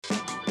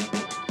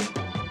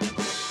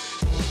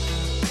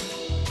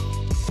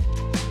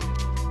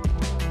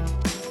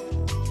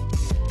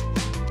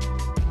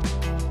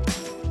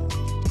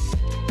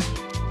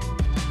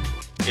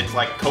names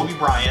like Kobe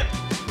Bryant,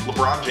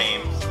 LeBron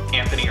James,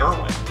 Anthony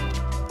Irwin.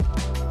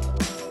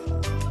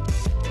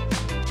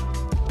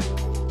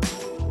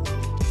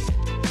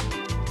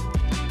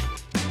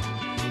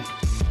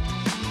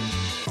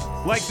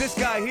 Like this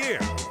guy here.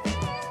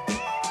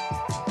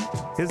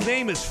 His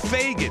name is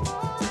Fagan.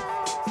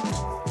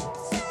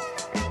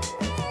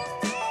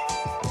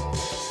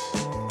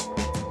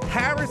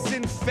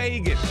 Harrison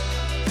Fagan.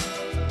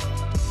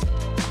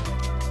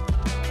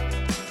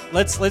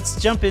 Let's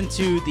jump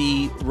into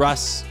the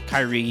Russ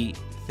Kyrie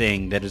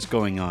thing that is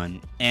going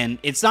on, and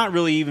it's not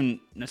really even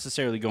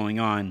necessarily going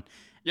on.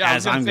 Yeah,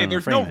 as I'm going to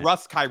there's frame no it.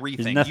 Russ Kyrie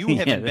thing. Nothing, You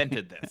have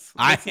invented this.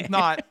 This is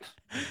not.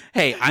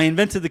 Hey, I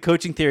invented the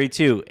coaching theory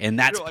too, and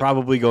that's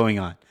probably going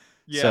on.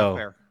 Yeah, so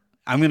fair.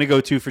 I'm going to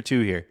go 2 for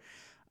 2 here.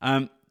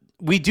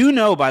 We do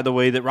know, by the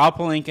way, that Rob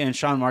Pelinka and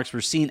Sean Marks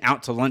were seen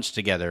out to lunch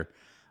together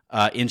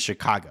in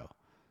Chicago.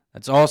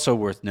 That's also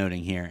worth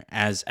noting here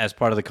as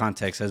part of the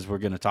context as we're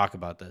going to talk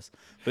about this.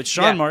 But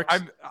Sean Marks,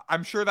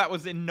 I'm sure that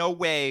was in no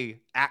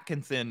way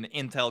Atkinson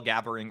intel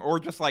gathering,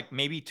 or just like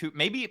maybe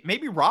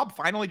Rob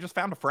finally just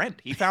found a friend.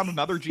 He found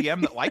another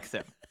GM that likes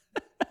him.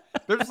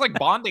 They're just like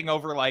bonding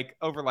over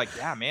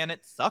yeah, man,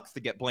 it sucks to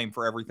get blamed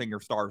for everything your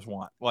stars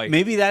want. Like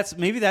maybe that's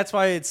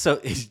why it's so.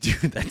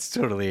 Dude, that's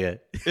totally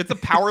it. It's a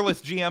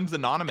Powerless GMs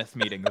Anonymous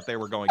meeting that they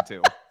were going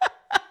to.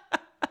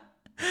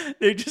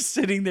 They're just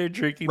sitting there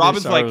drinking.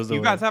 Robin's like, away.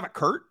 "You guys have a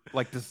Kurt?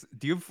 Like,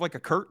 do you have like a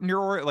Kurt in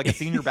your, like a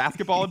senior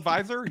basketball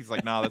advisor?" He's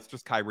like, "No, that's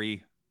just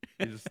Kyrie.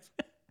 Kyrie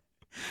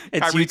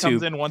YouTube.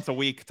 comes in once a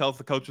week, tells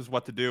the coaches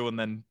what to do, and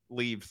then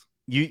leaves."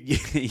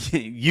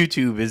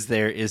 YouTube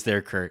is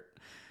their Kurt.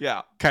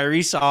 Yeah.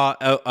 Kyrie saw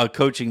a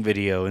coaching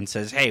video and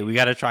says, "Hey, we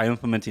got to try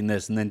implementing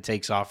this," and then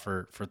takes off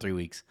for 3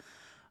 weeks.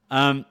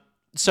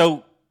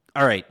 So,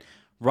 all right,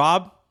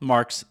 Rob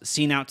Marks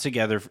seen out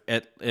together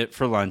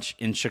for lunch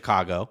in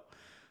Chicago.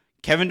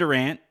 Kevin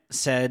Durant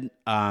said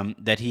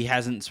that he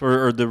hasn't,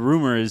 or the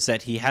rumor is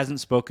that he hasn't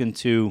spoken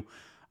to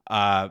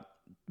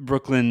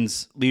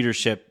Brooklyn's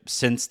leadership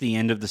since the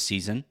end of the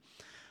season,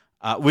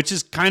 which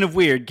is kind of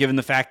weird given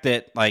the fact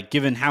that, like,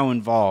 given how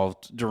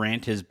involved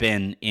Durant has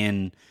been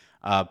in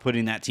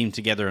putting that team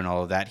together and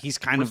all of that, he's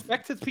kind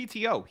respect his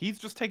PTO. He's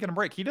just taking a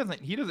break. He's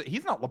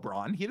not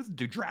LeBron. He doesn't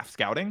do draft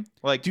scouting.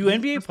 Like, do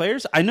NBA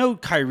players? I know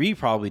Kyrie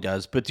probably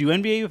does, but do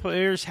NBA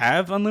players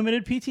have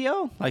unlimited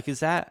PTO? Like, is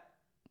that?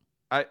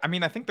 I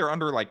mean, I think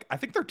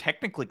they're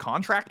technically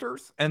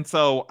contractors. And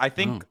so I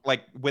think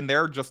like when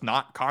they're just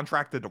not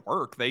contracted to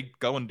work, they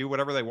go and do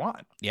whatever they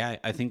want. Yeah,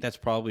 I think that's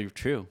probably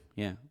true.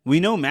 Yeah. We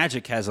know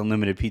Magic has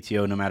unlimited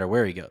PTO no matter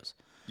where he goes.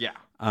 Yeah.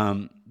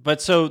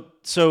 But so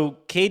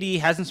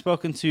KD hasn't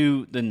spoken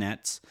to the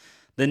Nets.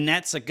 The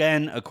Nets,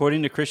 again,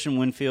 according to Christian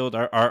Winfield,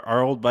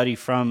 our old buddy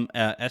from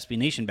SB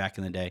Nation back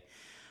in the day,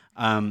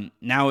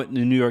 now at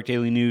the New York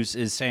Daily News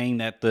is saying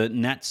that the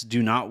Nets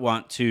do not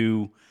want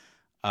to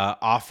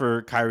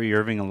offer Kyrie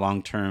Irving a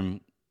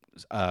long-term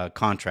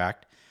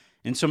contract.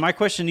 And so my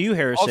question to you,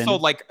 Harrison... Also,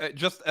 like,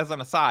 just as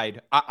an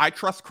aside, I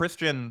trust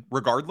Christian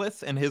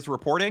regardless in his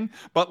reporting,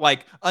 but,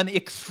 like, an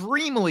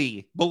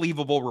extremely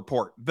believable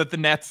report that the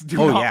Nets do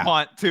not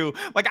want to...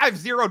 Like, I have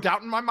zero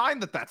doubt in my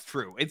mind that that's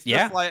true. It's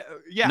just like...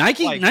 Yeah,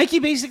 Nike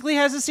basically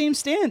has the same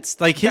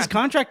stance. Like, his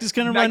contract is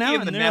going to run out.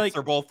 And the Nets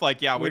are both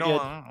like, yeah, we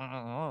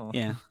don't...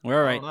 Yeah, we're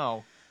all right.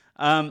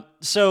 No.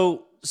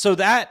 So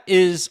that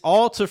is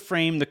all to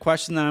frame the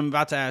question that I'm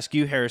about to ask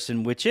you,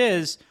 Harrison, which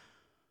is...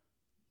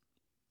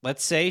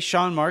 Let's say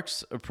Sean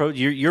Marks approach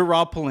you're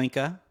Rob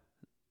Pelinka,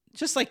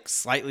 just like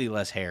slightly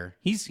less hair.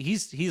 He's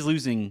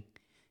losing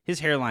his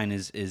hairline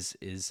is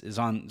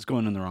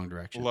going in the wrong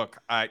direction. Look,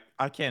 I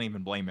can't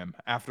even blame him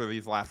after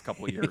these last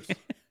couple of years.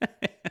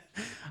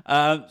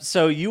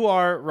 So you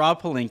are Rob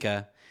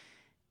Pelinka,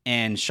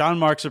 and Sean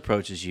Marks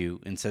approaches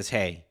you and says,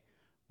 "Hey,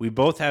 we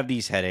both have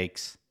these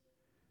headaches.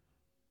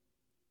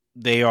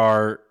 They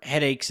are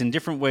headaches in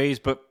different ways,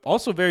 but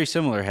also very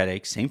similar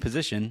headaches, same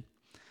position.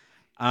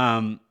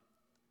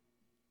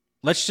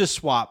 Let's just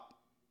swap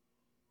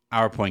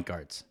our point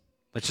guards.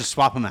 Let's just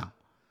swap them out.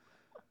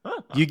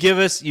 You give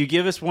us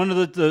one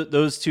of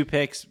those two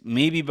picks,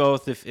 maybe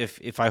both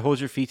if I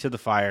hold your feet to the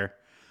fire."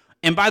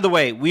 And by the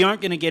way, we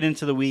aren't going to get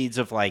into the weeds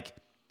of like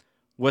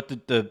what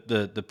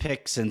the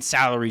picks and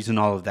salaries and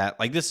all of that.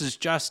 Like, this is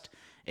just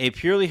a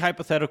purely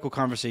hypothetical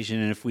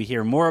conversation, and if we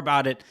hear more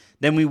about it,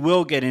 then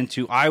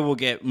I will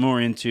get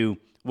more into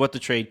what the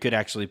trade could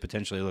actually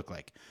potentially look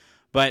like.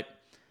 But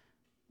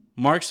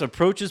Marks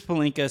approaches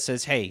Pelinka,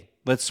 says, "Hey,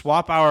 let's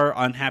swap our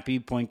unhappy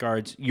point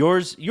guards.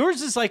 Yours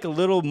is like a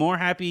little more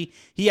happy.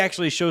 He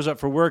actually shows up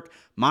for work.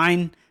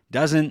 Mine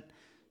doesn't.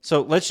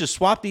 So let's just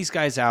swap these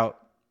guys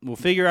out. We'll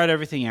figure out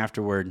everything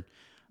afterward."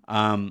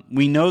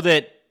 We know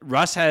that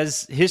Russ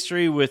has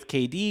history with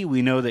KD.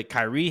 We know that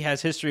Kyrie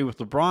has history with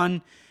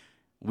LeBron.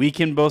 We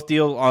can both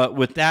deal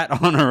with that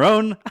on our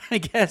own, I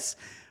guess.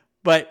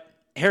 But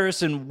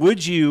Harrison,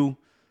 would you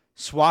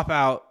swap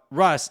out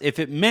Russ if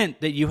it meant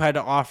that you had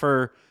to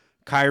offer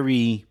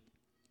Kyrie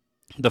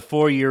the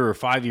 4-year or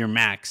 5-year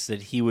max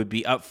that he would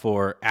be up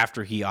for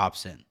after he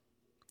opts in?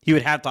 He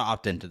would have to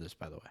opt into this,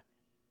 by the way.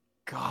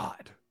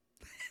 God.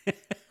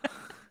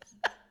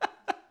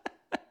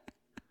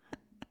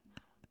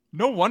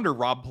 No wonder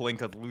Rob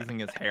Pelinka's losing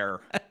his hair.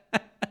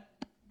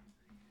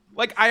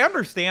 Like, I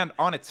understand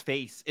on its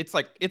face, it's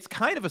like, it's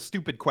kind of a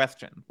stupid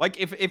question. Like,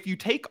 if you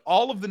take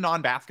all of the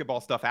non-basketball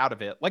stuff out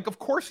of it, like, of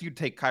course you'd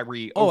take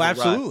Kyrie over Russ.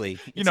 Absolutely.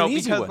 You know,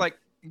 because, like,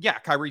 yeah,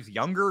 Kyrie's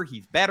younger,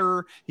 he's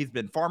better, he's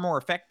been far more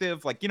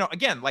effective. Like, you know,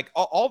 again, like,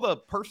 all the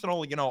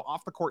personal, you know,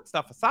 off-the-court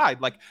stuff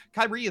aside, like,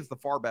 Kyrie is the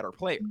far better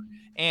player.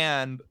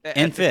 And at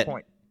fit. This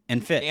point,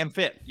 And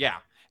fit, yeah.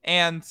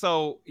 And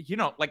so, you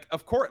know, like,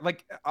 of course,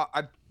 like,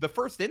 the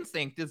first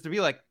instinct is to be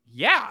like,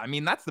 yeah, I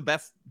mean, that's the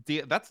best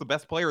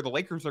player the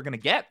Lakers are going to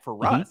get for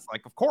Russ.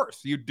 Like, of course,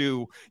 you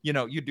do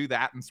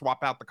that and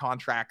swap out the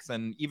contracts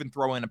and even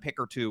throw in a pick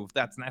or two if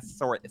that's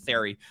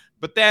necessary.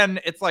 But then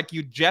it's like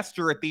you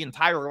gesture at the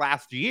entire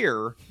last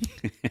year,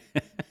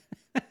 and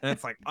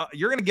it's like,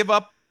 you're going to give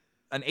up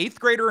an 8th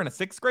grader and a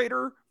 6th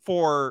grader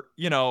for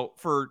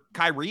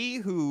Kyrie,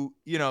 who,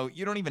 you know,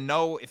 you don't even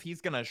know if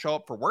he's going to show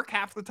up for work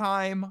half the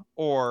time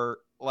or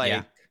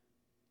like.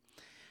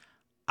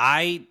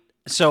 Yeah.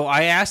 So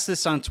I asked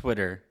this on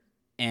Twitter,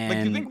 and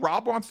like, do you think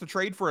Rob wants to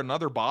trade for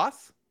another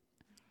boss?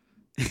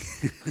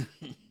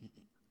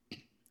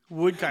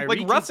 Would Kyrie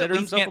like, Russ consider at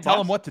least himself can't a tell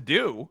boss? him what to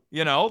do,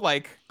 you know,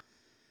 like.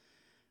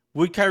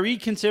 Would Kyrie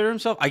consider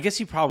himself? I guess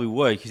he probably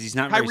would, because he's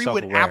not very Kyrie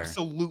self-aware. would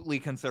absolutely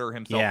consider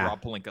himself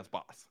Rob Pelinka's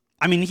boss.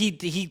 I mean,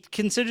 he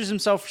considers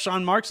himself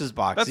Sean Marks's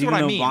boss. That's what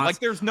I mean. Like,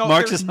 there's no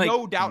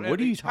doubt. What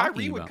are you talking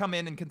Kyrie about? would come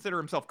in and consider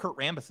himself Kurt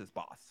Rambis's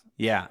boss.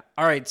 Yeah.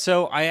 All right.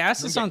 So I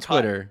asked this on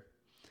Twitter.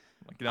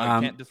 Like, you know,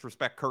 you can't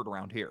disrespect Kurt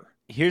around here.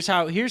 Here's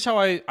how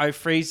I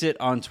phrased it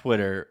on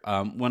Twitter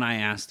when I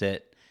asked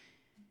it.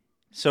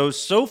 So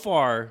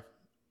far,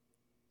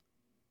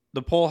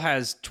 the poll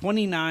has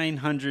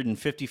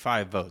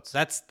 2,955 votes.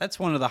 That's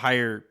one of the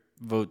higher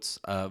vote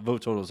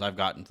totals I've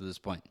gotten to this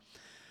point.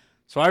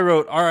 So I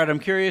wrote, all right, I'm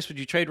curious, would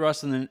you trade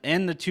Russ and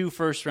the 2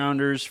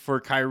 first-rounders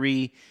for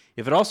Kyrie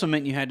if it also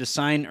meant you had to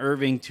sign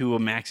Irving to a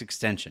max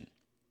extension?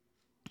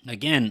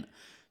 Again,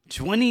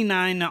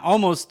 29,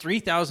 almost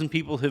 3,000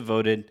 people have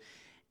voted,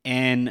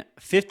 and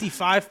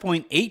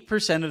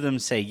 55.8% of them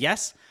say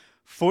yes,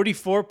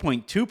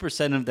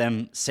 44.2% of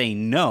them say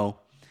no.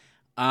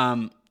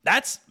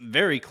 That's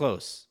very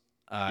close.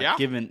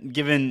 Given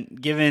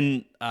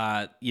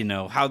you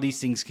know, how these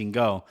things can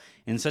go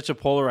in such a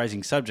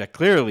polarizing subject,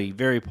 clearly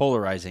very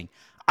polarizing.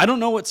 I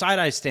don't know what side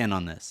I stand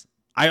on this.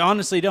 I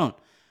honestly don't.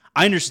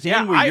 I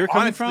understand where you're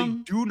coming from. I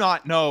honestly do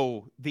not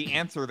know the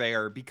answer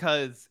there,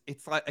 because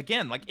it's like,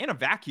 again, like, in a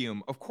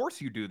vacuum, of course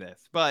you do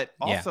this, but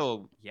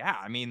also,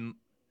 I mean,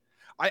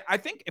 I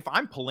think if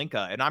I'm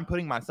Pelinka and I'm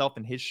putting myself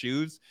in his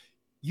shoes,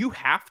 you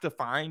have to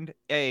find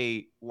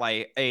a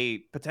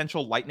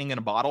potential lightning in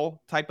a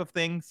bottle type of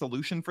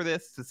solution for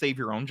this to save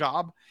your own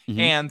job.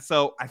 And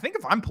so I think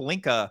if I'm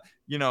Pelinka,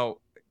 you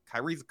know,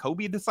 Kyrie's a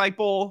Kobe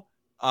disciple.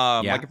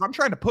 Like, if I'm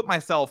trying to put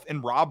myself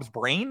in Rob's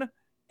brain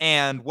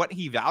and what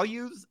he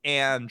values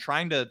and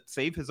trying to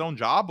save his own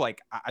job,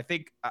 like, I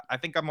think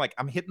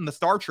I'm hitting the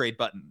star trade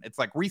button. It's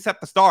like, reset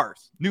the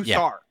stars, new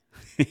star.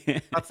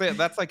 That's it.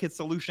 That's like his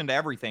solution to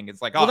everything.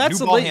 It's like, that's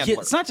new ball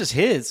handler. It's not just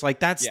his. Like,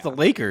 that's the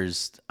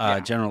Lakers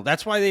general.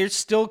 That's why they're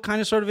still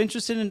kind of sort of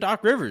interested in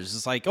Doc Rivers.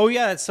 It's like, oh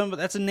yeah,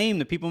 that's a name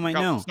that people might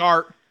know.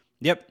 Start.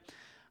 Yep.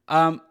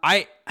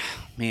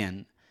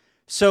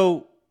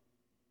 So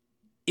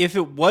if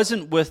it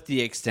wasn't with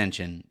the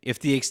extension, if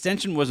the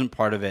extension wasn't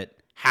part of it,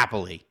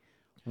 happily.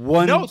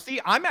 No, see,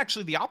 I'm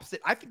actually the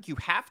opposite. I think you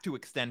have to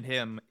extend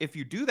him if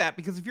you do that,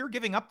 because if you're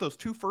giving up those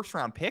 2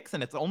 first-round picks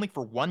and it's only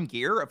for 1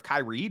 year of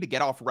Kyrie to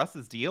get off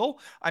Russ's deal,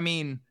 I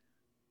mean,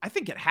 I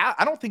think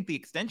I don't think the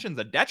extension's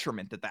a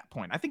detriment at that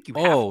point. I think you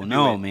have to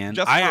do it, man.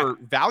 Just for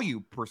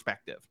value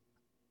perspective.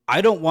 I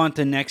don't want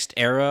the next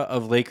era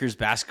of Lakers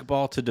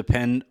basketball to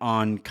depend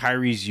on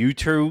Kyrie's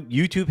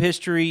YouTube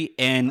history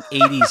and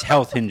 80s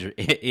health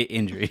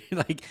injury,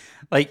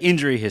 like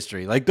injury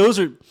history. Like, those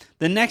are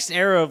the next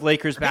era of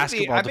Lakers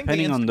basketball,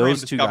 depending on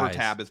those 2 guys.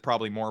 Tab is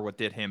probably more what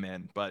did him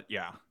in, but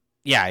yeah.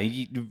 Yeah,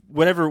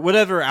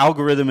 whatever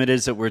algorithm it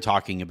is that we're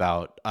talking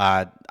about,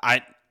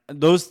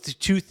 those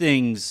 2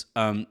 things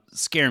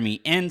scare me,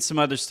 and some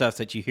other stuff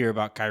that you hear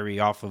about Kyrie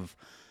off of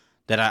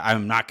that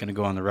I'm not going to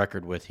go on the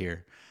record with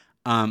here.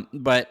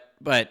 But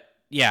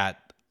yeah,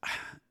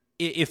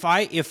 if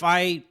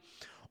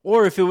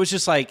it was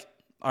just like,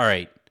 all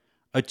right,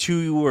 a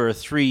 2 or a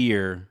 3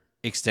 year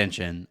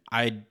extension,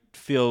 I'd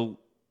feel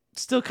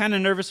still kind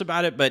of nervous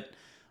about it, but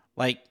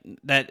like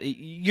that,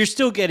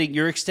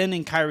 you're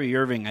extending Kyrie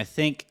Irving.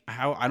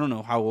 I don't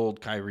know how old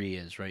Kyrie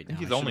is right now.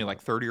 He's only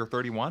like 30 or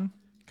 31.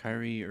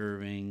 Kyrie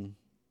Irving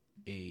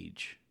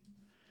age.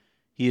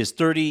 He is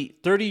 30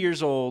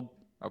 years old.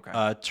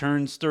 Okay.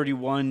 Turns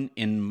 31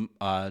 in,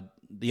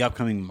 the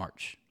upcoming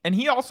March. And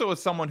he also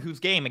is someone whose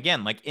game,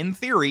 again, like, in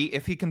theory,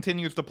 if he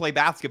continues to play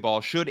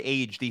basketball, should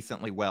age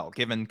decently well,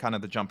 given kind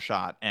of the jump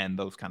shot and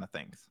those kind of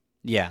things.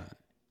 Yeah,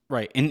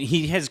 right. And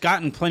he has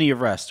gotten plenty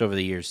of rest over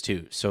the years,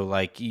 too. So,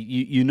 like,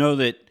 you know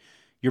that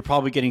you're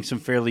probably getting some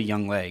fairly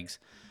young legs.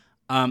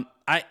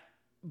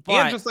 But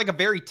and just like a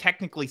very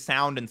technically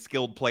sound and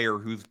skilled player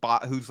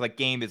whose like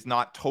game is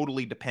not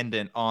totally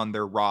dependent on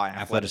their raw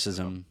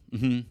athleticism.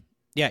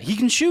 Yeah, he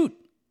can shoot.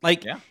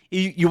 Like Yeah.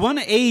 you want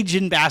to age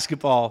in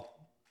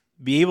basketball,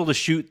 be able to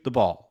shoot the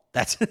ball.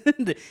 That's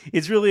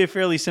it's really a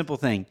fairly simple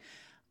thing.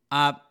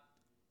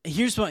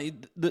 Here's what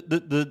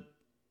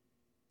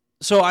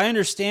so I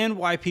understand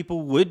why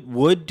people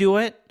would do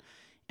it,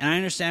 and I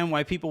understand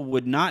why people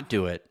would not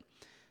do it.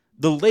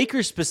 The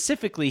Lakers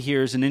specifically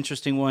here is an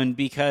interesting one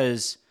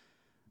because,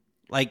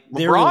 like,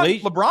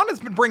 LeBron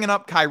has been bringing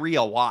up Kyrie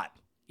a lot,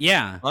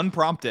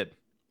 unprompted.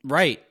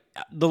 Right.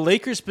 The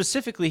Lakers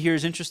specifically here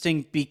is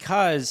interesting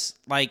because,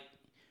 like,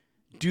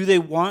 do they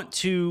want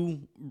to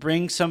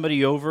bring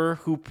somebody over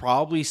who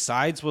probably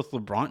sides with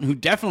LeBron, who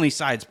definitely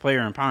sides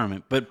player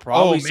empowerment, but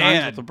probably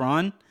sides with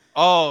LeBron?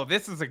 Oh,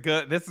 this is a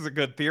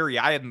good theory.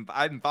 I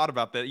hadn't thought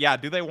about that. Yeah,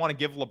 do they want to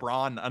give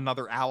LeBron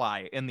another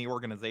ally in the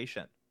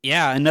organization?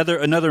 Yeah,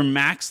 another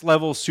max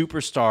level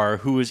superstar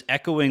who is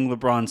echoing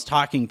LeBron's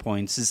talking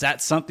points. Is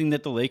that something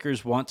that the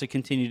Lakers want to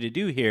continue to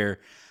do here?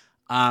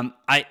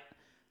 I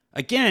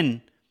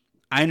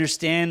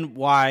understand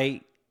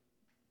why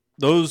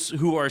those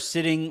who are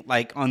sitting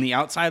like on the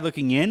outside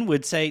looking in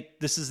would say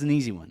this is an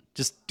easy one.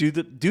 Just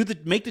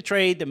make the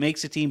trade that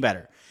makes the team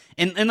better.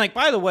 And like,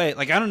 by the way,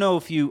 like I don't know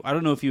if you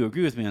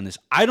agree with me on this.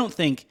 I don't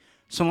think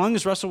so long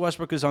as Russell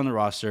Westbrook is on the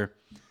roster,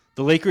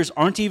 the Lakers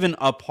aren't even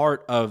a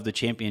part of the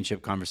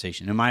championship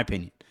conversation, in my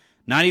opinion.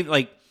 Not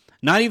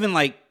even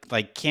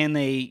like can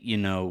they,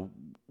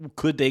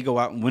 could they go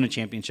out and win a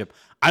championship?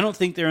 I don't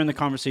think they're in the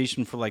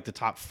conversation for like the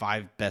top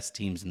 5 best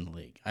teams in the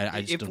league.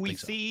 I just don't think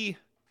so. If we see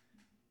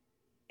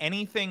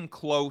anything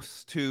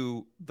close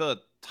to the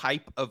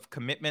type of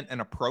commitment and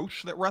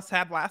approach that Russ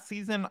had last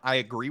season, I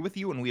agree with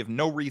you, and we have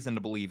no reason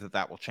to believe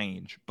that will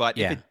change. But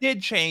if it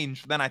did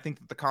change, then I think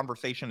that the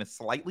conversation is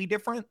slightly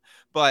different.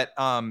 But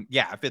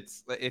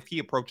if he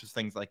approaches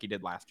things like he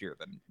did last year,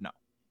 then no.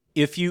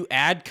 If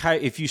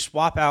you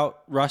swap out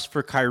Russ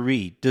for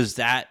Kyrie, does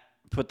that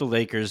put the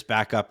Lakers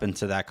back up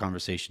into that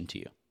conversation to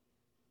you?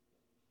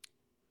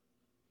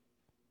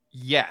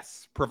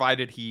 Yes,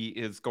 provided he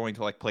is going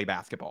to like play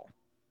basketball.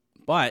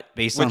 But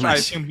which I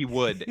assume he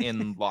would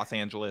in Los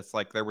Angeles.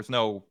 Like there was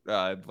no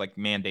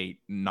mandate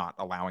not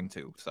allowing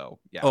to. So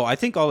yeah. Oh, I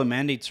think all the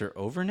mandates are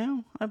over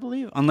now, I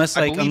believe. I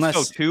believe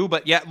so too.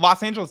 But yeah,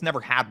 Los Angeles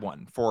never had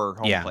one for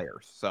home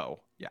players.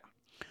 So yeah.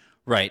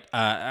 Right.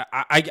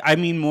 I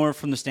mean more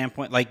from the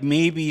standpoint like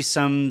maybe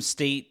some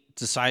state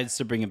decides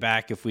to bring it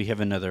back if we have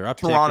another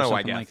uptick Toronto, or something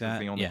I guess, like that. Is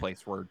the only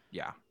place where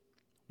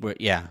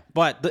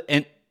But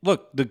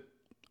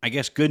I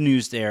guess good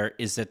news there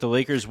is that the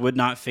Lakers would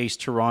not face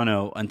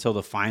Toronto until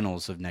the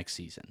finals of next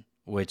season,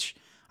 which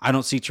I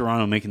don't see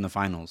Toronto making the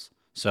finals.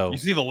 So you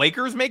see the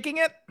Lakers making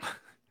it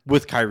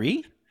with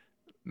Kyrie?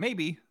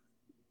 Maybe.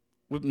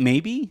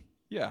 Maybe?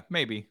 Yeah,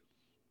 maybe.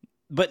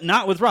 But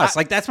not with Russ.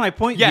 Like that's my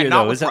point here,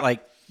 though. Is that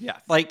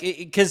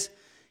because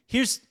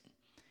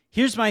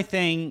here's my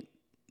thing.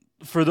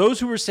 For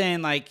those who are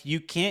saying like you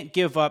can't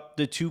give up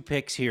the 2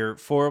 picks here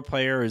for a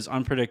player as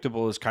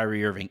unpredictable as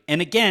Kyrie Irving, and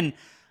again.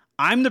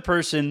 I'm the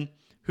person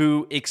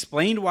who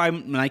explained why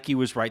Nike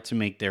was right to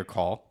make their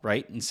call,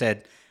 right? And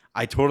said,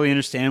 I totally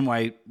understand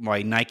why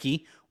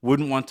Nike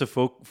wouldn't want to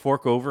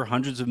fork over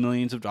hundreds of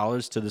millions of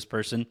dollars to this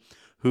person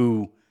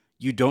who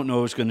you don't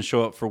know is going to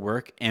show up for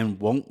work and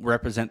won't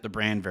represent the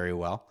brand very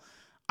well.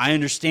 I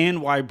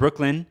understand why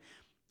Brooklyn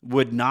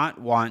would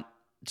not want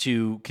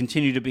to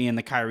continue to be in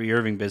the Kyrie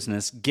Irving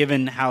business,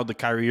 given how the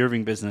Kyrie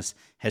Irving business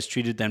has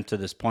treated them to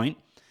this point.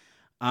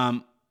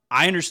 I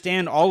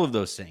understand all of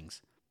those things.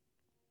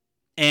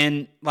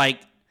 And like,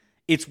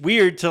 it's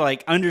weird to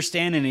like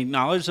understand and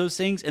acknowledge those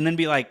things and then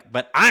be like,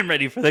 but I'm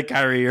ready for the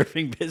Kyrie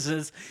Irving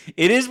business.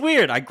 It is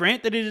weird. I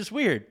grant that it is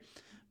weird.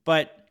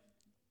 But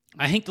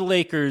I think the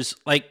Lakers,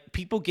 like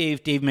people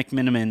gave Dave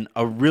McMenamin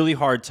a really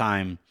hard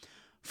time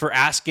for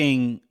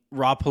asking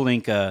Rob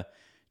Pelinka,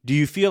 do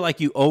you feel like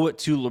you owe it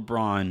to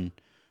LeBron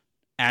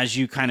as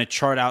you kind of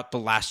chart out the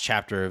last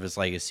chapter of his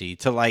legacy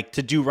to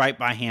do right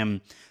by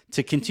him,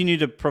 to continue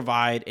to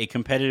provide a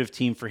competitive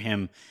team for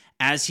him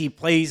as he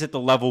plays at the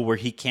level where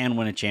he can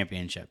win a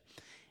championship?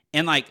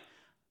 And like,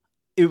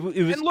 it was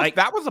and look, like,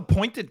 that was a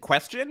pointed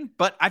question,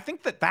 but I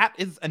think that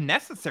is a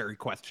necessary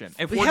question.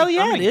 If we're hell yeah,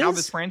 it determining how is.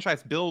 this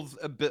franchise builds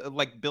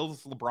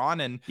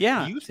LeBron and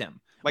use him.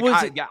 Like, Well,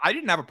 I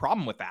didn't have a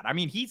problem with that. I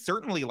mean, he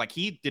certainly, like,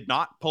 he did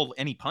not pull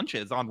any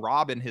punches on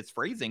Rob in his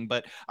phrasing,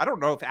 but I don't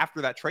know if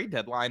after that trade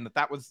deadline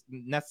that was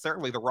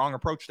necessarily the wrong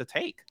approach to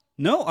take.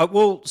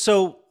 No,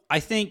 so I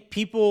think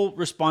people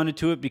responded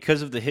to it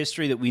because of the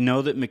history that we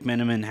know that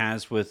McMenamin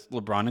has with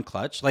LeBron and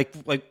Clutch. Like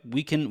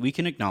we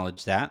can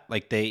acknowledge that.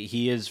 Like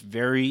he is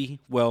very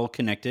well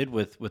connected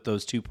with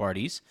those two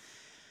parties.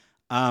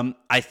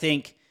 I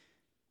think,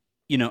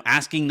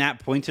 asking that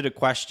pointed a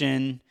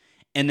question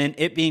and then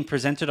it being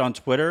presented on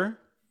Twitter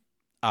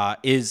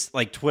is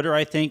like Twitter,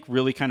 I think,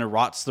 really kind of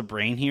rots the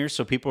brain here.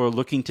 So people are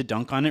looking to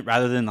dunk on it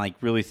rather than like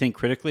really think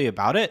critically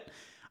about it.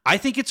 I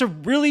think it's a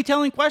really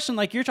telling question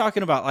like you're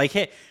talking about. Like,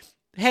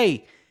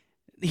 hey,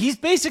 he's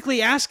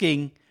basically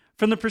asking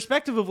from the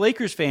perspective of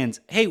Lakers fans,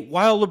 hey,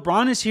 while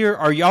LeBron is here,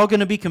 are y'all going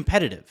to be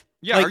competitive?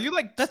 Yeah, Like, are you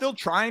still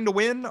trying to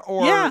win,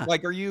 or Yeah.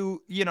 are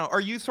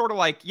you sort of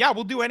like, yeah,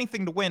 we'll do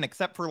anything to win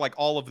except for like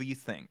all of these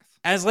things?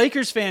 As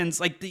Lakers fans,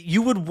 like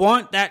you would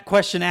want that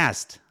question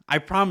asked. I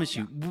promise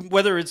you,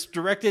 whether it's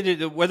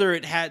directed, whether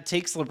it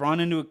takes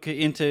LeBron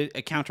into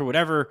account or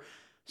whatever,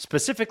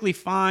 specifically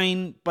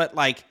fine. But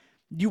like,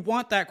 you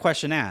want that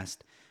question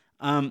asked,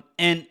 and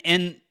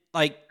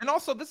like, And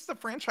also, this is a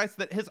franchise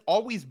that has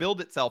always built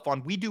itself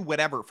on we do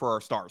whatever for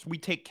our stars. We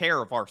take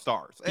care of our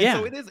stars, and Yeah.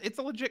 so it's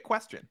a legit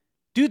question.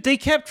 dude, they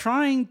kept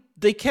trying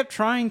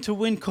to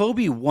win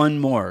Kobe one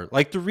more.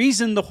 Like the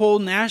reason the whole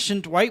Nash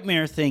and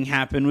Dwightmare thing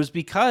happened was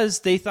because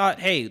they thought,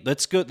 hey,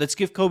 let's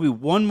give Kobe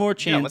one more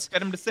chance. Yeah, let's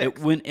get him to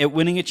 6. At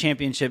winning a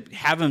championship,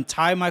 have him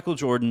tie Michael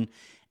Jordan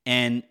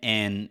and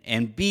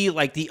be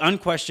like the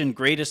unquestioned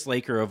greatest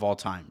Laker of all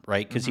time,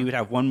 right? Because he would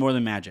have one more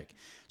than Magic.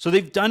 So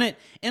they've done it,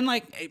 and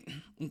like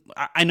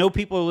I know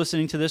people are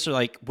listening to this are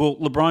like, well,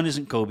 LeBron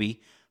isn't Kobe.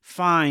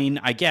 Fine,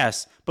 I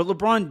guess, but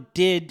LeBron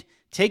did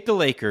take the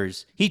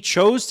Lakers. He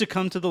chose to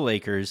come to the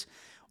Lakers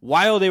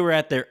while they were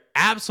at their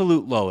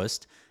absolute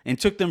lowest and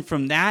took them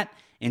from that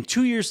and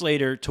 2 years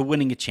later to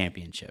winning a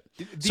championship.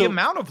 The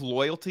amount of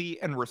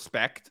loyalty and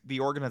respect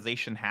the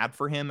organization had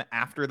for him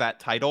after that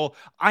title,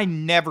 I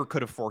never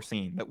could have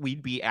foreseen that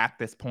we'd be at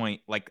this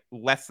point like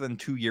less than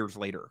 2 years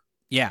later.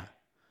 Yeah.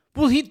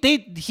 Well,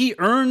 he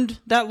earned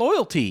that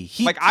loyalty.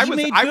 He made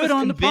good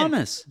on the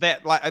promise.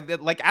 That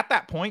like at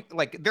that point,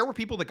 like there were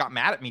people that got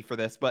mad at me for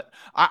this, but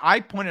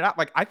I pointed out,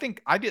 like, I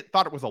think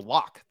thought it was a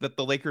lock that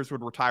the Lakers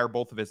would retire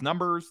both of his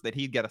numbers, that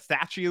he'd get a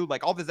statue,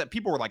 like all this. That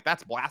people were like,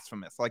 that's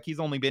blasphemous. Like he's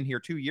only been here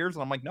 2 years,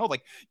 and I'm like, no,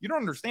 like you don't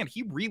understand.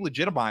 He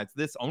re-legitimized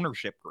this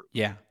ownership group.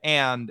 Yeah.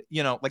 And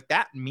like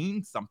that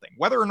means something.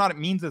 Whether or not it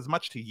means as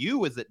much to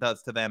you as it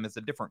does to them is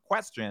a different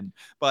question.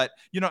 But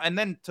and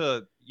then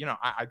to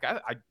I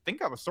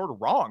think I was sort of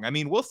wrong. I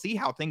mean, we'll see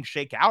how things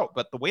shake out,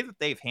 but the way that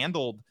they've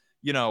handled,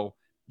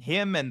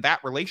 him and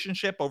that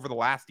relationship over the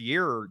last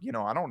year,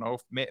 I don't know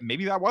if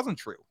maybe that wasn't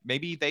true.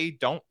 Maybe they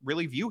don't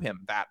really view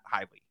him that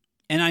highly.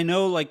 And I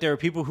know, like, there are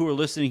people who are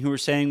listening who are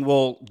saying,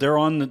 well, they're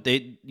on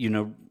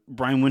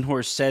Brian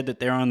Windhorst said that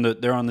they're on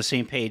the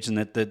same page and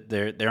that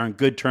they're on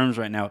good terms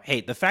right now. Hey,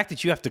 the fact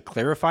that you have to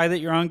clarify that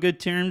you're on good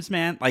terms,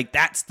 man, like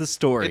that's the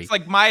story. It's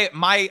like my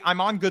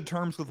I'm on good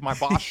terms with my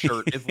boss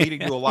shirt is leading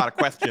to a lot of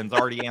questions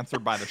already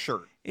answered by the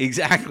shirt.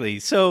 Exactly.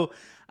 So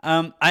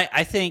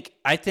I think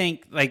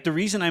like the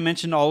reason I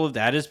mentioned all of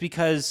that is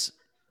because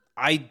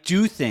I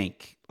do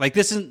think like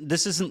this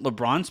isn't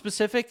LeBron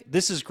specific.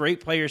 This is great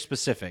player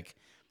specific.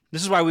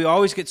 This is why we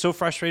always get so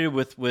frustrated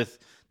with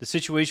the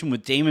situation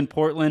with Dame in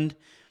Portland.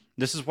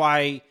 This is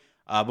why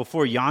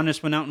before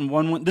Giannis went out and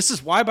won one. This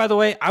is why, by the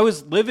way, I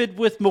was livid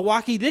with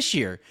Milwaukee this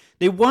year.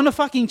 They won a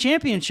fucking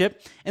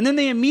championship, and then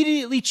they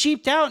immediately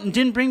cheaped out and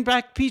didn't bring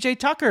back PJ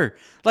Tucker.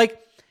 Like,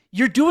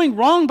 you're doing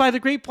wrong by the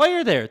great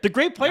player there. The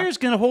great player is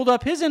going to hold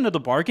up his end of the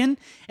bargain,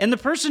 and the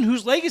person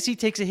whose legacy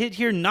takes a hit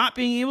here not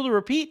being able to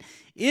repeat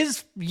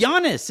is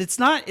Giannis. It's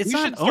not we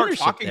should ownership start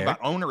talking there. about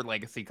owner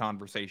legacy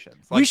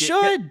conversations. We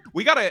should.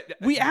 We gotta.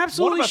 We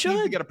absolutely one of us needs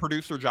to should. get a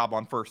producer job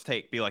on First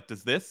Take. Be like,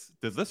 does this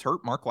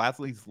hurt Mark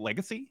Lasley's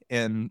legacy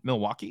in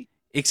Milwaukee?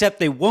 Except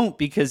they won't,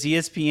 because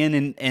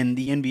ESPN and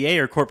the NBA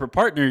are corporate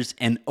partners,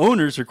 and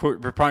owners are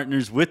corporate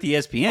partners with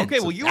ESPN. Okay,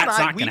 so well, you that's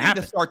and I, not we gonna need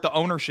happen. to start the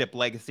ownership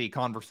legacy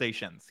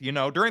conversations.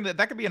 During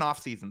that could be an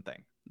off-season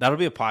thing. That'll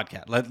be a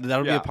podcast.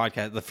 That'll be Yeah. a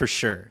podcast for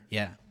sure.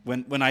 Yeah.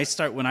 When I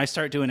start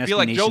doing Be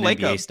like SB Joe Nation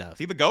NBA Lacob. stuff.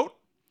 See the GOAT?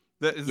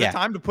 Is Yeah. it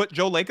time to put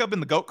Joe Lacob in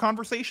the GOAT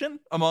conversation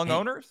among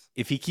owners?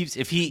 If he This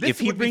would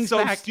brings brings so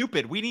back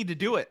stupid. We need to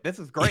do it. This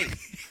is great.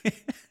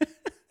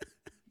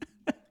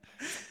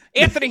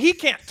 Anthony, he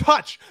can't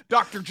touch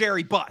Dr.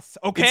 Jerry Buss.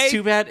 Okay, It's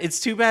too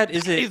bad.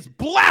 Is It's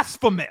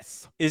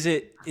blasphemous.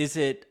 it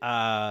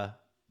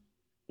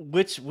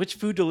which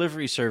food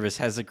delivery service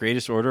has the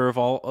greatest order of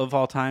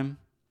all time?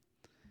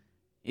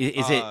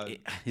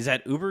 Is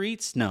that Uber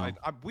Eats? No.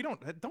 We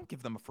don't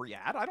give them a free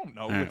ad. I don't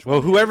know. All right. Which Well,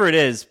 one. whoever it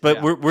is,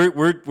 but Yeah.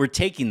 we're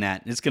taking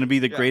that. It's going to be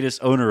the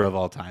greatest owner of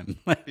all time.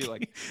 Be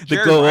like the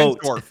Jerry GOAT.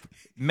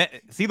 Reinsdorf.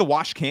 See the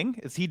Wash King?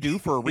 Is he due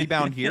for a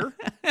rebound here?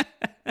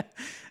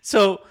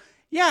 So,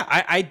 yeah,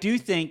 I do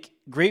think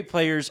great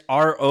players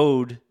are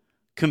owed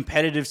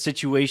competitive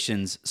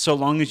situations so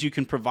long as you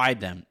can provide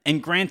them.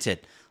 And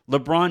granted,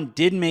 LeBron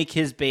did make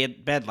his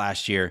bed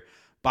last year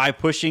by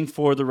pushing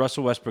for the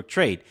Russell Westbrook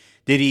trade.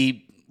 Did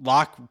he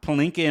lock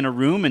Pelinka in a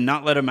room and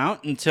not let him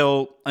out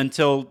until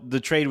the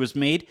trade was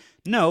made?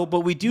 No, but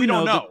we We know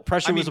don't know. that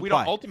pressure was we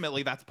don't, applied.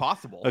 ultimately, that's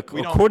possible. We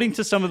don't- According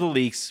to some of the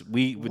leaks,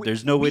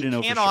 there's no way to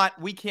know for sure.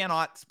 We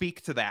cannot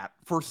speak to that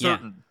for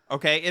certain.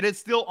 Okay, it is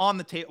still on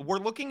the table. We're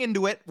looking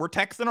into it. We're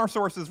texting our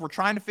sources. We're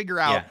trying to figure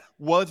out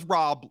was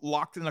Rob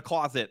locked in a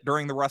closet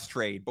during the Russ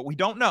trade, but we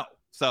don't know.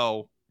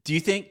 So, Do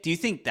you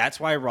think that's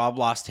why Rob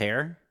lost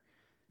hair?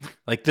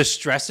 Like the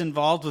stress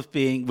involved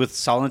with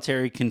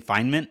solitary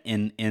confinement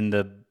in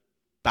the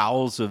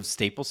bowels of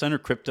Staples Center,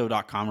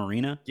 Crypto.com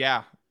arena?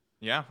 yeah,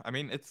 Yeah, I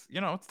mean, it's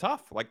it's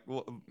tough.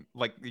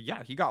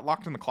 Yeah, he got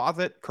locked in the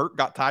closet. Kurt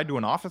got tied to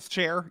an office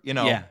chair.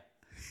 Yeah.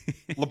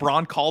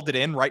 LeBron called it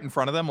in right in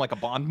front of them like a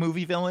Bond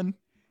movie villain.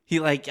 He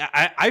like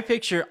I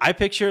picture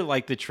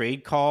like the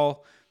trade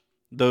call,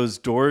 those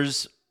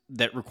doors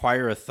that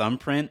require a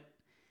thumbprint,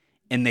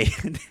 and they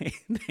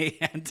they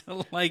had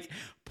to like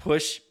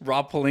push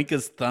Rob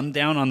Pelinka's thumb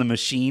down on the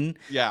machine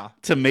Yeah.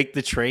 to make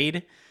the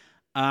trade.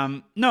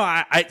 No,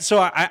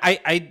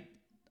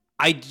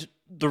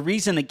 the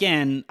reason,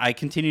 again, I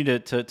continue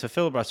to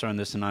filibuster on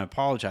this, and I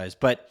apologize,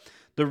 but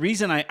the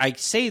reason I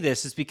say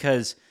this is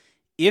because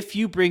if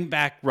you bring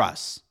back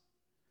Russ,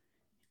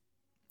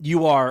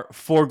 you are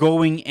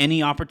foregoing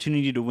any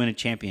opportunity to win a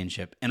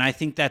championship, and I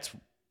think that's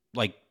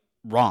like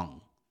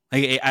wrong.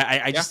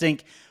 I just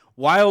think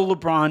while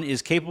LeBron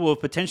is capable of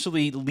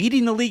potentially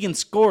leading the league in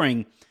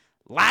scoring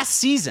last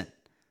season,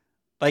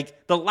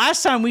 like the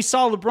last time we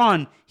saw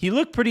LeBron, he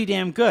looked pretty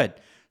damn good.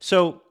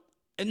 So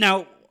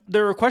now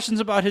there are questions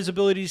about his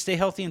ability to stay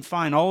healthy and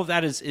fine. All of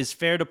that is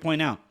fair to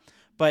point out.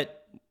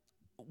 But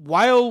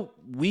while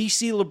we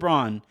see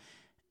LeBron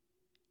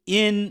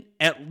in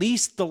at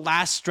least the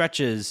last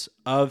stretches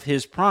of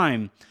his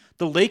prime,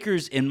 the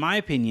Lakers, in my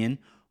opinion,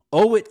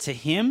 owe it to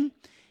him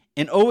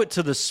and owe it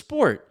to the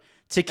sport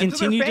to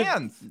continue to their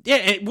fans.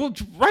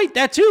 Right,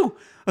 that too.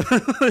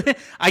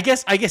 I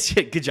guess.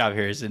 Yeah, good job,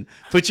 Harrison.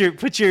 Put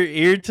your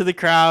ear to the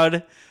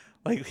crowd.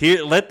 Like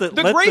here, let the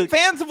great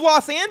fans of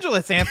Los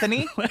Angeles,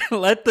 Anthony.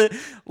 let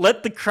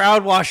the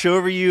crowd wash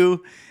over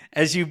you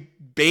as you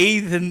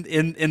bathe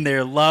in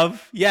their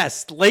love.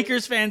 Yes,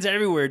 Lakers fans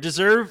everywhere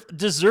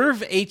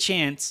deserve a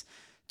chance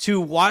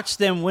to watch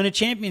them win a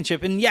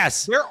championship. And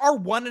yes, there are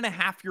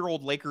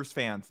 1.5-year-old Lakers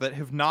fans that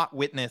have not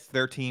witnessed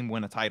their team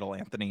win a title,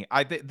 Anthony.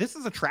 This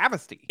is a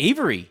travesty.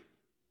 Avery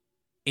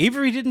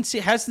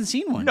hasn't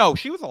seen one. No,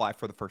 she was alive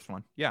for the first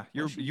one. Yeah,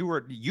 you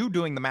were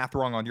doing the math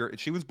wrong on your.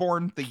 She was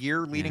born the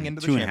year leading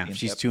into the championship.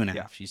 She's 2.5.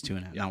 Yeah. She's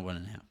 2.5, not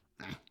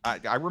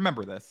 1.5. I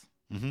remember this.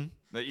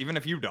 Mm-hmm. Even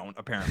if you don't,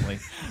 apparently.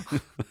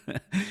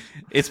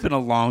 It's been a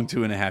long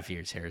 2.5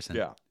 years, Harrison.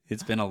 Yeah,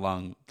 it's been a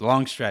long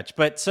stretch.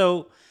 But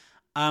so,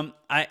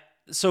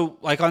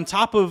 like on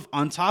top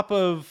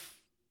of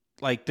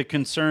like the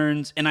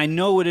concerns, and I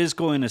know it is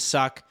going to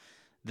suck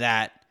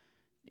that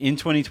in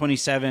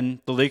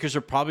 2027 the Lakers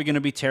are probably going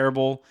to be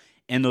terrible,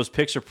 and those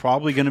picks are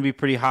probably going to be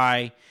pretty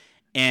high,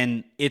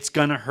 and it's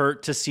going to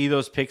hurt to see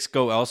those picks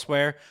go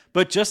elsewhere.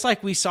 But just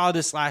like we saw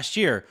this last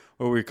year,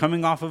 where we were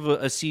coming off of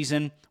a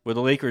season where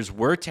the Lakers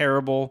were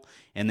terrible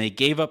and they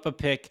gave up a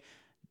pick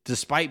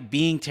despite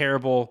being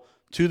terrible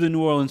to the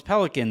New Orleans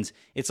Pelicans,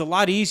 it's a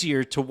lot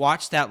easier to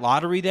watch that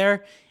lottery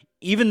there,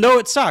 even though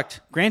it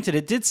sucked. Granted,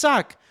 it did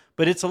suck,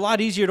 but it's a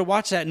lot easier to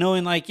watch that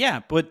knowing like,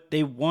 yeah, but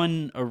they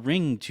won a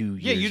ring 2 years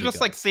ago. Yeah, you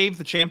just like save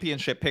the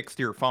championship picks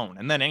to your phone.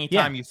 And then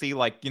anytime you see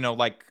like,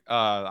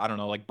 I don't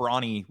know, like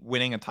Bronny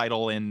winning a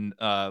title in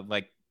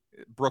like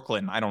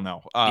Brooklyn, I don't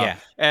know.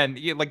 And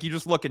you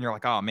just look and you're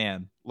like, oh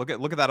man, look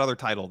at that other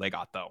title they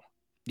got though.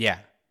 Yeah.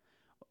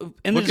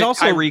 And look there's at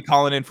also Kyrie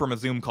calling in from a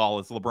Zoom call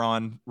as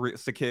LeBron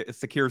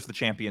secures the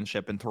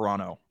championship in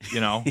Toronto,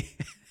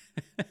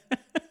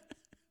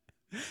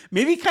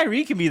 Maybe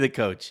Kyrie can be the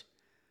coach.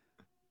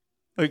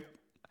 Like,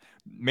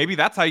 maybe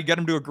that's how you get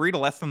him to agree to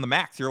less than the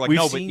max. You're like,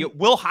 but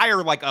we'll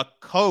hire like a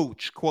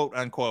coach, quote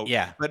unquote.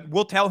 Yeah. But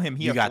we'll tell him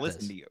he has to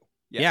listen to you.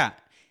 Yeah.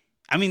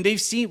 I mean,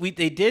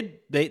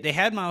 they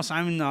had Miles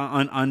Simon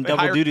on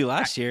double duty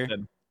last year.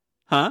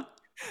 Huh?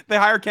 They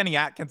hired Kenny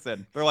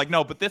Atkinson. They're like,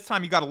 no, but this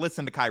time you got to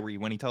listen to Kyrie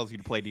when he tells you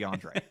to play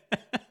DeAndre.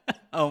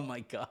 Oh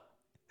my God.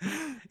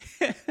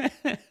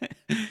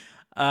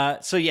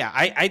 So yeah,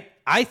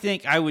 I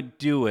think I would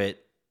do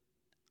it.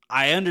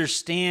 I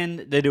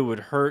understand that it would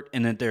hurt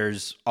and that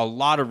there's a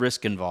lot of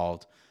risk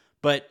involved,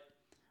 but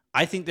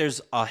I think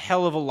there's a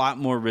hell of a lot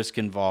more risk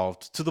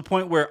involved to the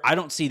point where I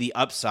don't see the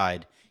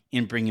upside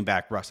in bringing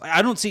back Russ.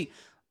 I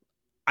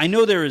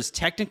know there is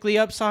technically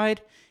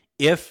upside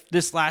if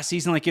this last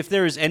season, like if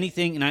there is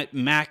anything, and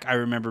Mac, I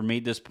remember,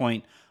 made this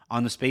point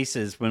on the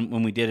Spaces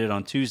when we did it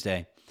on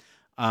Tuesday,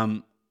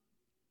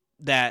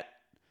 that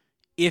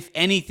if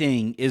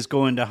anything is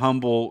going to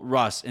humble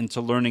Russ into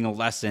learning a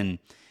lesson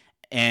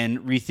and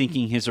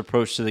rethinking his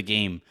approach to the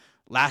game,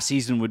 last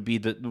season would be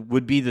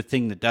the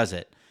thing that does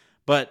it.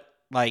 But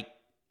like,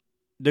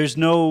 there's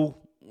no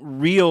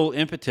real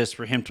impetus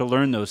for him to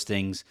learn those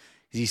things.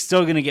 He's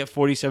still going to get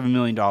 $47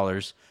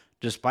 million,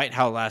 despite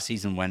how last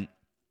season went.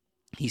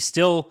 He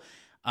still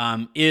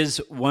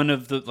is one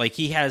of the, like,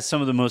 he has some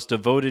of the most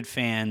devoted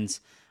fans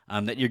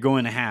that you're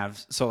going to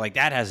have. So like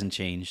that hasn't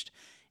changed.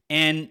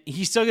 And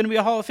he's still going to be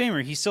a Hall of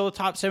Famer. He's still a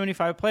top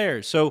 75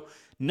 player. So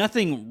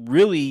nothing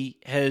really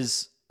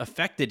has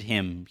affected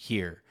him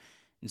here.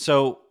 And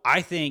so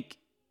I think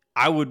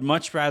I would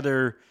much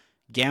rather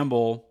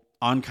gamble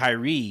on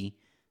Kyrie,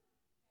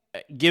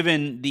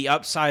 given the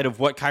upside of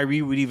what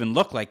Kyrie would even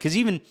look like. Because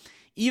even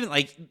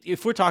like,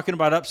 if we're talking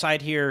about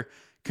upside here,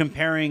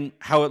 comparing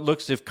how it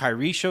looks if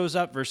Kyrie shows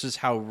up versus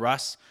how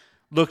Russ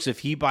looks if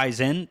he buys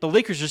in, the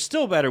Lakers are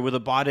still better with a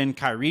bought-in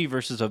Kyrie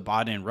versus a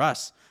bought-in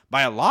Russ.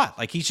 by a lot.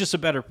 Like, he's just a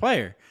better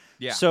player.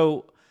 Yeah.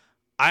 So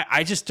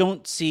I just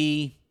don't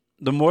see,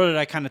 the more that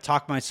I kind of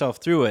talk myself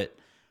through it,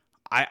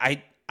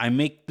 I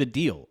make the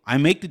deal. I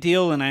make the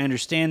deal, and I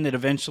understand that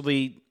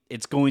eventually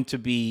it's going to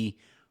be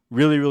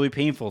really, really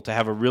painful to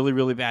have a really,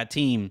 really bad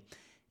team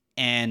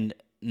and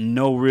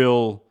no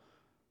real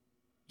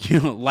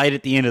light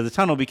at the end of the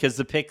tunnel, because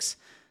the picks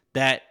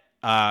that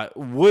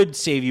would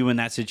save you in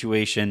that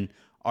situation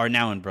are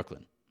now in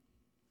Brooklyn.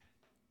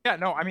 Yeah,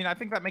 no, I mean, I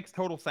think that makes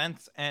total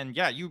sense. And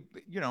yeah, you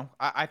know,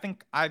 I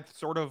think I've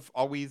sort of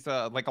always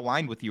like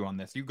aligned with you on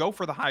this. You go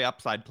for the high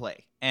upside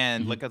play.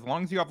 And like, as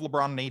long as you have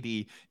LeBron and AD,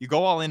 you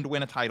go all in to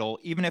win a title,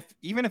 even if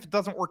it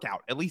doesn't work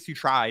out, at least you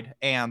tried.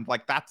 And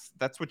like,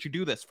 that's what you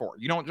do this for.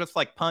 You don't just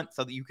like punt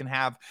so that you can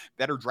have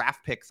better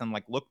draft picks and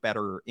like look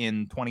better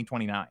in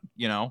 2029,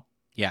 you know?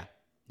 Yeah.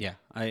 Yeah.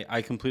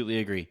 I completely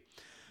agree.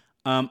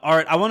 All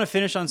right. I want to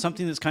finish on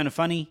something that's kind of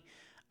funny.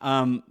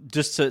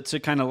 Just to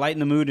kind of lighten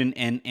the mood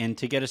and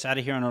to get us out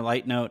of here on a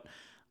light note.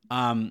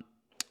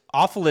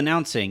 Awful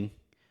Announcing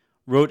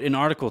wrote an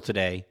article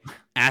today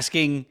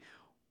asking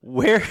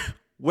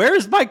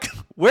where's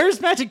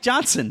Magic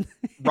Johnson?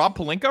 Rob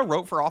Pelinka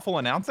wrote for Awful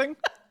Announcing.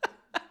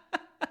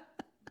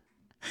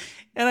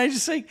 And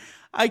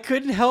I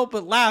couldn't help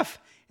but laugh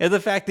at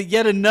the fact that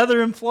yet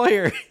another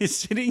employer is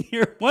sitting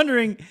here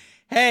wondering,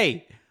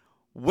 hey,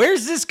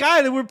 where's this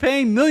guy that we're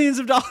paying millions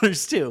of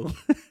dollars to?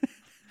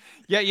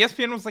 Yeah,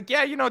 ESPN was like,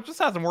 yeah, it just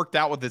hasn't worked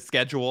out with his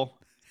schedule.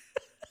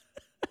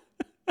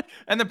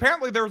 And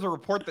apparently there was a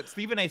report that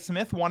Stephen A.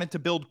 Smith wanted to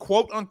build,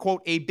 quote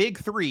unquote, a big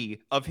three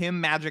of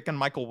him, Magic, and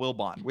Michael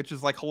Wilbon, which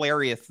is like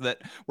hilarious that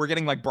we're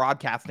getting like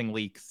broadcasting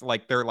leaks.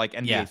 Like they're like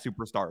NBA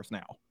superstars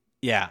now.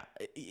 Yeah.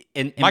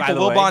 And Michael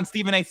Wilbon,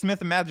 Stephen A. Smith,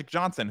 and Magic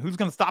Johnson. Who's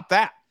going to stop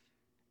that?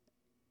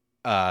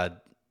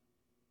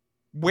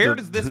 Where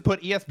does this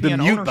put ESPN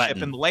ownership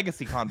button in the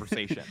legacy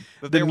conversation?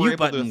 That the mute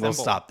button will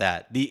stop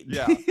that.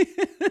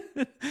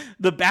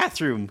 The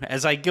bathroom,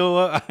 as I go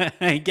up,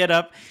 I get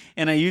up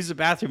and I use the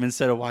bathroom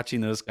instead of watching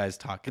those guys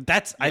talk.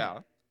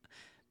 ESPN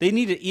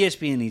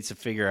needs to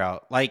figure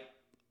out, like,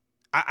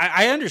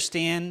 I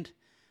understand,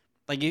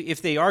 like,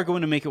 if they are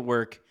going to make it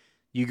work,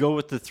 you go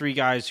with the three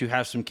guys who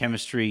have some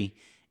chemistry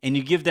and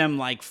you give them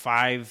like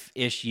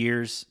 5-ish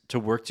years to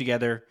work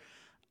together.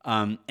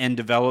 And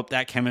develop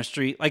that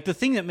chemistry. Like, the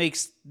thing that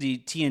makes the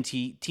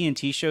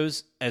TNT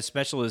shows as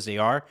special as they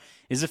are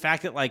is the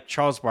fact that like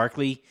Charles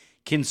Barkley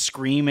can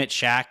scream at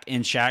Shaq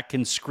and Shaq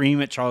can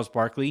scream at Charles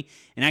Barkley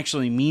and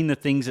actually mean the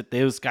things that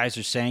those guys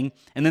are saying.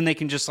 And then they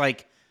can just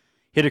like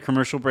hit a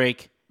commercial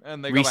break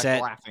and they reset,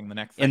 go back laughing the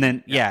next thing. And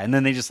then, and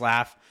then they just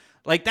laugh.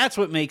 Like, that's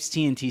what makes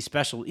TNT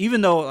special,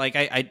 even though like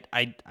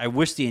I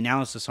wish the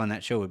analysis on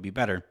that show would be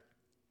better.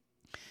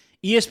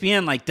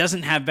 ESPN like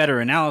doesn't have better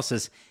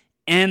analysis,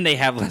 and they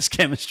have less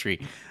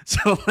chemistry.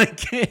 So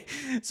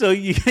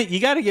you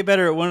got to get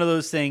better at one of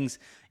those things.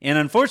 And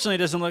unfortunately, it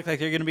doesn't look like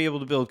they're going to be able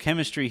to build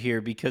chemistry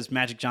here because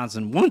Magic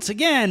Johnson, once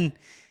again,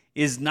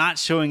 is not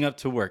showing up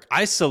to work.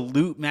 I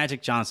salute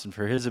Magic Johnson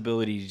for his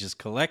ability to just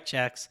collect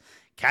checks,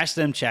 cash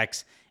them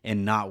checks,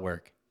 and not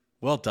work.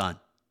 Well done.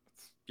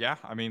 Yeah,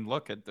 I mean,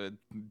 look, it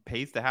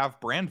pays to have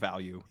brand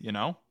value,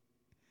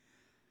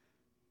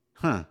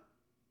 Huh.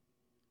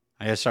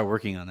 I got to start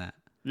working on that.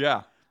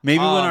 Yeah.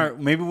 Maybe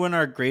when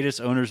our greatest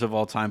owners of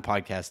all time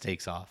podcast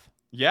takes off.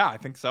 Yeah, I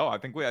think so. I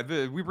think we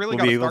really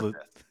got to start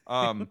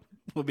this.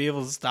 We'll be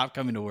able to stop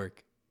coming to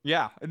work.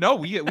 Yeah, no,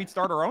 we'd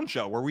start our own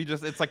show where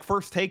it's like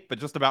First Take, but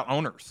just about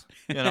owners,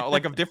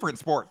 like of different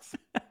sports.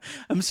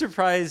 I'm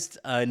surprised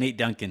Nate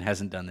Duncan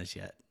hasn't done this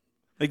yet.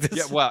 Like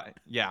this.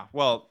 Yeah,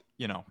 well,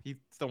 he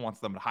still wants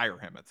them to hire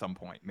him at some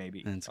point,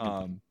 maybe.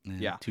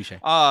 Yeah, touche.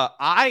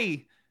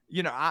 I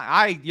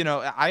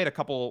had a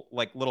couple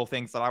like little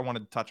things that I wanted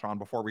to touch on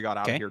before we got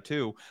out of here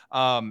too.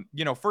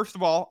 First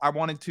of all, I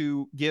wanted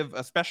to give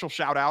a special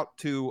shout out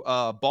to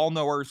ball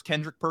knowers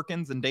Kendrick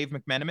Perkins and Dave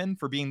McMenamin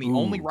for being the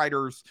only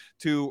writers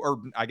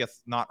or I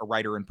guess not a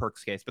writer in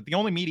Perk's case, but the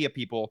only media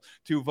people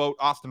to vote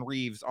Austin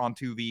Reeves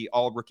onto the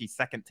all rookie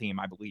second team.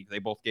 I believe they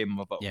both gave him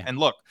a vote. Yeah. And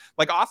look,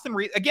 like Austin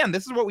Reeves, again,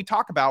 this is what we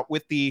talk about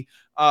with the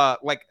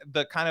like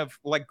the kind of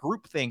like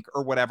groupthink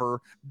or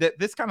whatever, that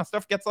this kind of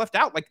stuff gets left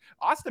out. Like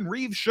Austin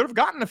Reeves should have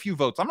gotten a few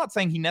votes. I'm not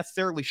saying he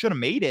necessarily should have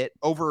made it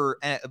over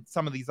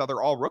some of these other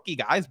all rookie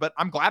guys, but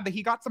I'm glad that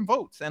he got some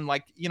votes and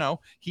like,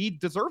 he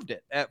deserved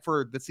it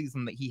for the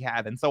season that he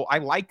had. And so I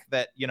like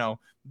that,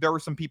 there were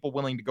some people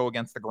willing to go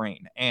against the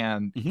grain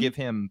and give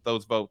him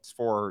those votes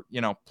for,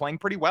 playing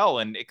pretty well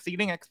and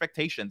exceeding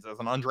expectations as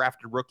an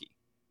undrafted rookie.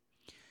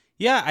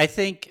 Yeah, I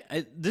think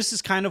this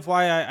is kind of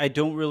why I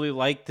don't really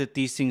like that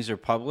these things are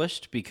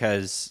published,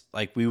 because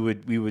like we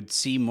would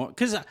see more,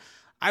 because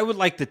I would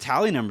like the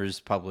tally numbers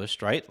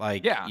published, right?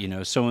 Like,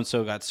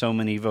 so-and-so got so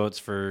many votes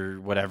for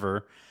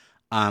whatever.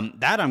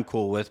 That I'm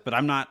cool with, but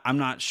I'm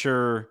not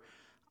sure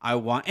I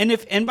want.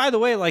 And by the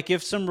way, like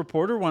if some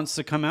reporter wants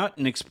to come out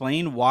and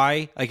explain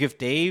why, like if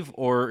Dave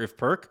or if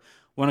Perk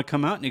want to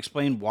come out and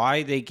explain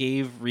why they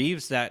gave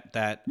Reeves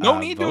that no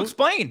need vote to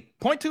explain.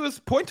 Point to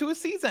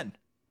his season.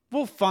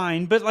 Well,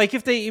 fine, but like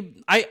if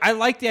I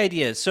like the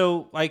idea.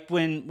 So like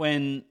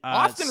when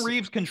Austin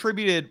Reeves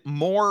contributed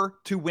more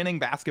to winning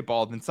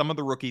basketball than some of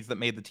the rookies that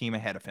made the team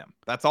ahead of him.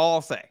 That's all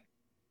I'll say.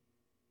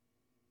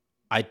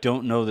 I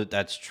don't know that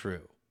that's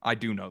true. I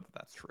do know that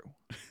that's true.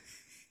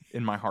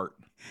 In my heart.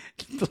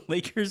 The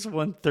Lakers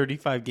won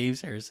 35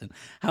 games, Harrison.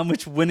 How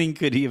much winning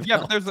could he have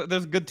Yeah, done? but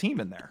there's a good team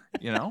in there,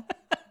 you know?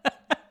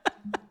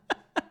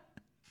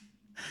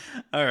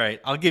 All right,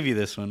 I'll give you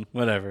this one.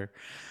 Whatever.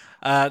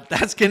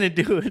 That's going to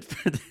do it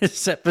for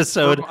this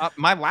episode.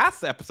 My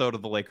last episode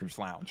of the Lakers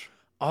Lounge.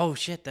 Oh,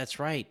 shit, that's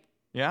right.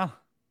 Yeah.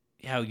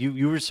 Yeah,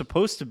 you were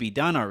supposed to be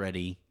done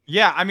already.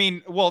 Yeah, I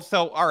mean, well,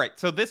 so, all right.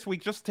 So this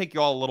week, just to take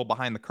you all a little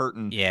behind the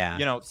curtain. Yeah,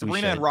 You know, we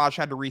Sabrina and should. Raj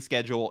had to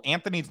reschedule.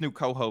 Anthony's new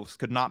co-host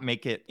could not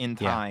make it in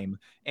time.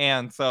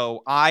 And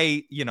so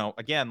I, you know,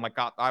 again, like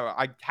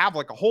I have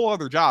like a whole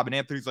other job. And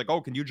Anthony's like,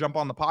 oh, can you jump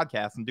on the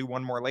podcast and do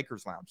one more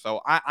Lakers Lounge? So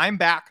I'm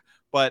back,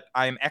 but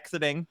I'm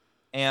exiting.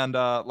 And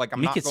like, I'm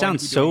Make not it going sound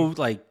to be so doing...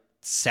 like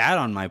sad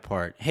on my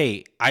part.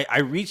 Hey, I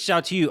reached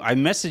out to you. I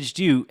messaged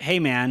you. Hey,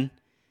 man,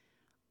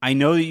 I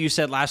know that you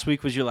said last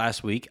week was your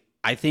last week.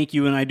 I think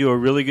you and I do a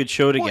really good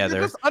show together.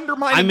 You're just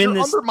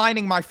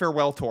undermining my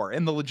farewell tour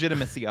and the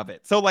legitimacy of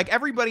it. So like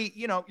everybody,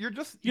 you know, you're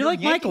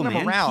like Michael, them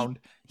man. around.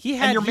 He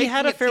had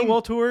a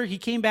farewell tour. He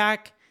came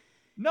back.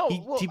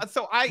 No,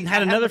 so I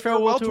had another the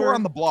farewell tour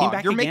on the came blog.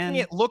 back You're again.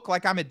 making it look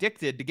like I'm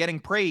addicted to getting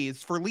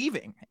praise for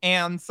leaving,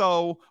 and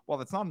so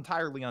that's not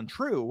entirely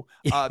untrue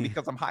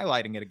because I'm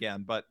highlighting it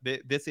again. But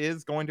this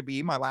is going to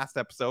be my last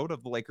episode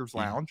of the Lakers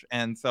Lounge,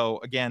 and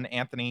so again,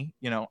 Anthony,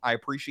 you know, I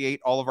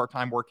appreciate all of our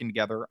time working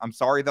together. I'm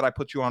sorry that I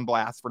put you on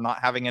blast for not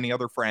having any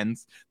other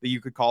friends that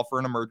you could call for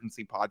an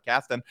emergency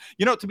podcast. And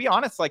you know, to be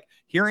honest, like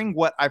hearing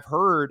what I've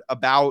heard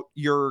about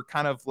your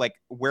kind of like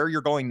where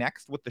you're going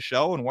next with the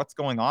show and what's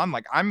going on,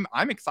 like I'm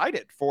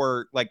excited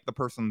for like the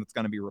person that's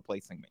going to be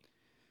replacing me.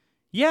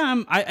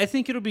 Yeah, I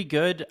think it'll be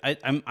good.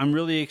 I'm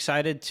really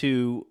excited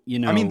to, you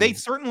know. I mean,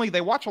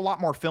 they watch a lot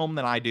more film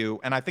than I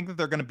do, and I think that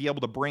they're going to be able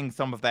to bring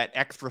some of that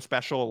extra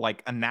special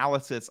like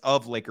analysis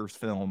of Lakers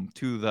film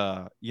to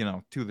the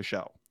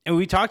show. And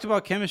we talked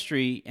about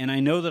chemistry, and I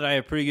know that I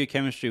have pretty good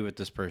chemistry with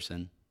this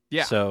person.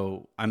 Yeah.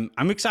 So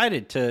I'm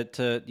excited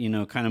to you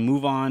know kind of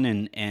move on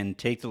and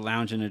take the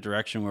lounge in a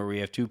direction where we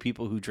have two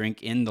people who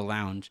drink in the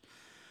lounge.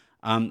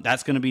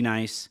 That's going to be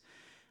nice.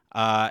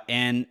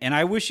 And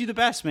I wish you the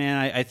best,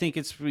 man. I think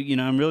it's, you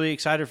know, I'm really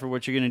excited for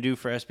what you're going to do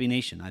for SB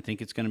Nation. I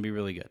think it's going to be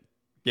really good.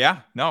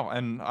 Yeah, no.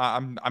 And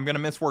I'm going to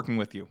miss working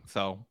with you.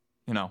 So,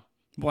 you know,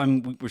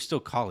 well, we're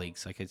still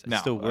colleagues. Like I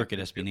still work at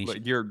SB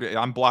Nation.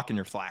 I'm blocking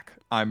your slack.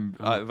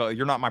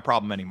 You're not my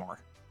problem anymore.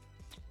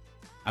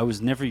 I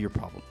was never your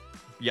problem.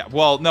 Yeah.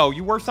 Well, no,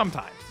 you were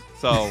sometimes.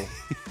 So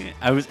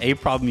I was a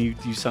problem you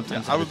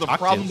sometimes. I was a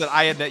problem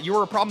that you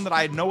were a problem that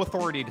I had no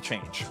authority to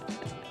change.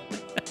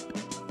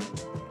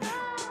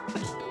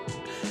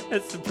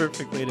 That's the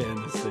perfect way to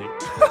end this thing.